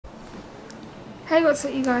Hey, what's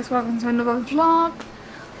up you guys, welcome to another vlog.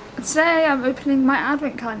 Today I'm opening my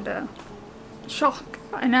advent calendar. Shock,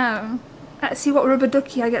 I know. Let's see what rubber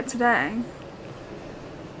ducky I get today.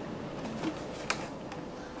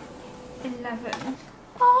 11.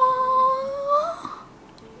 Aww.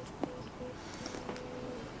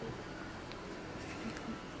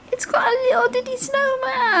 It's got a little ditty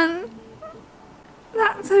snowman.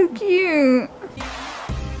 That's so cute.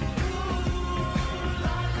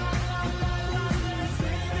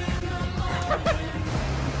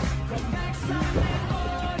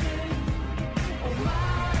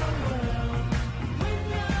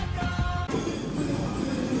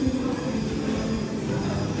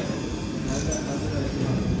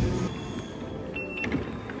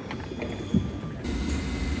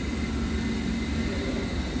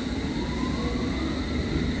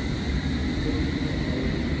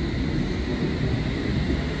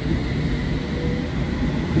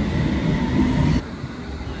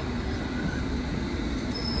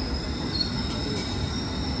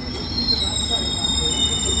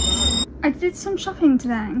 I did some shopping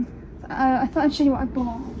today. I thought I'd show you what I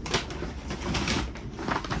bought.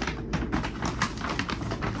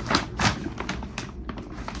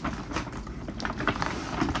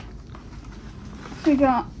 So we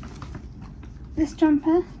got this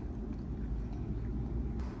jumper.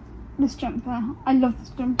 This jumper. I love this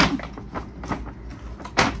jumper.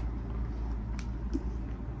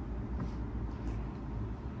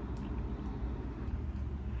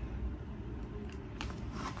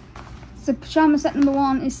 So pyjama set number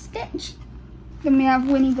 1 is Stitch. Then we have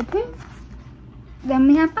Winnie the Pooh. Then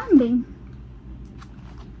we have Bambi.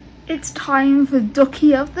 It's time for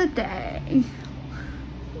Ducky of the Day.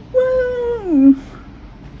 Woo!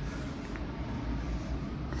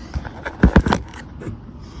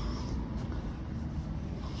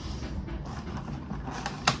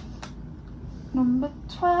 Number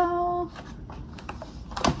 12.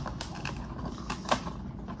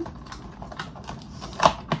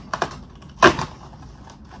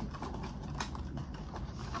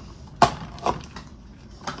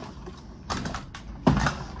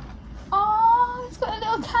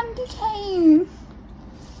 Candy cane.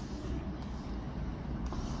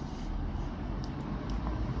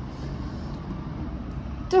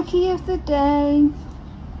 Ducky of the Day.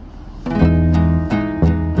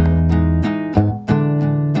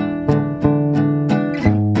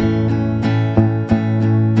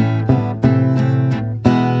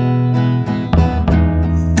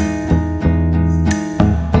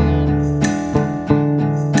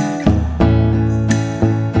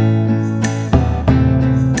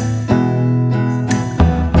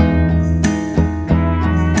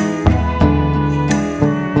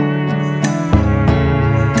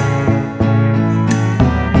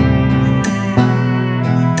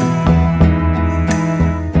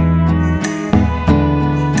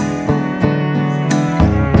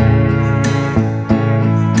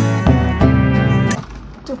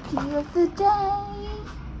 Of the day.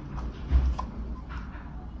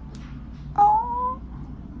 Oh,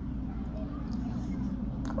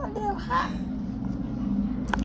 got a little hat.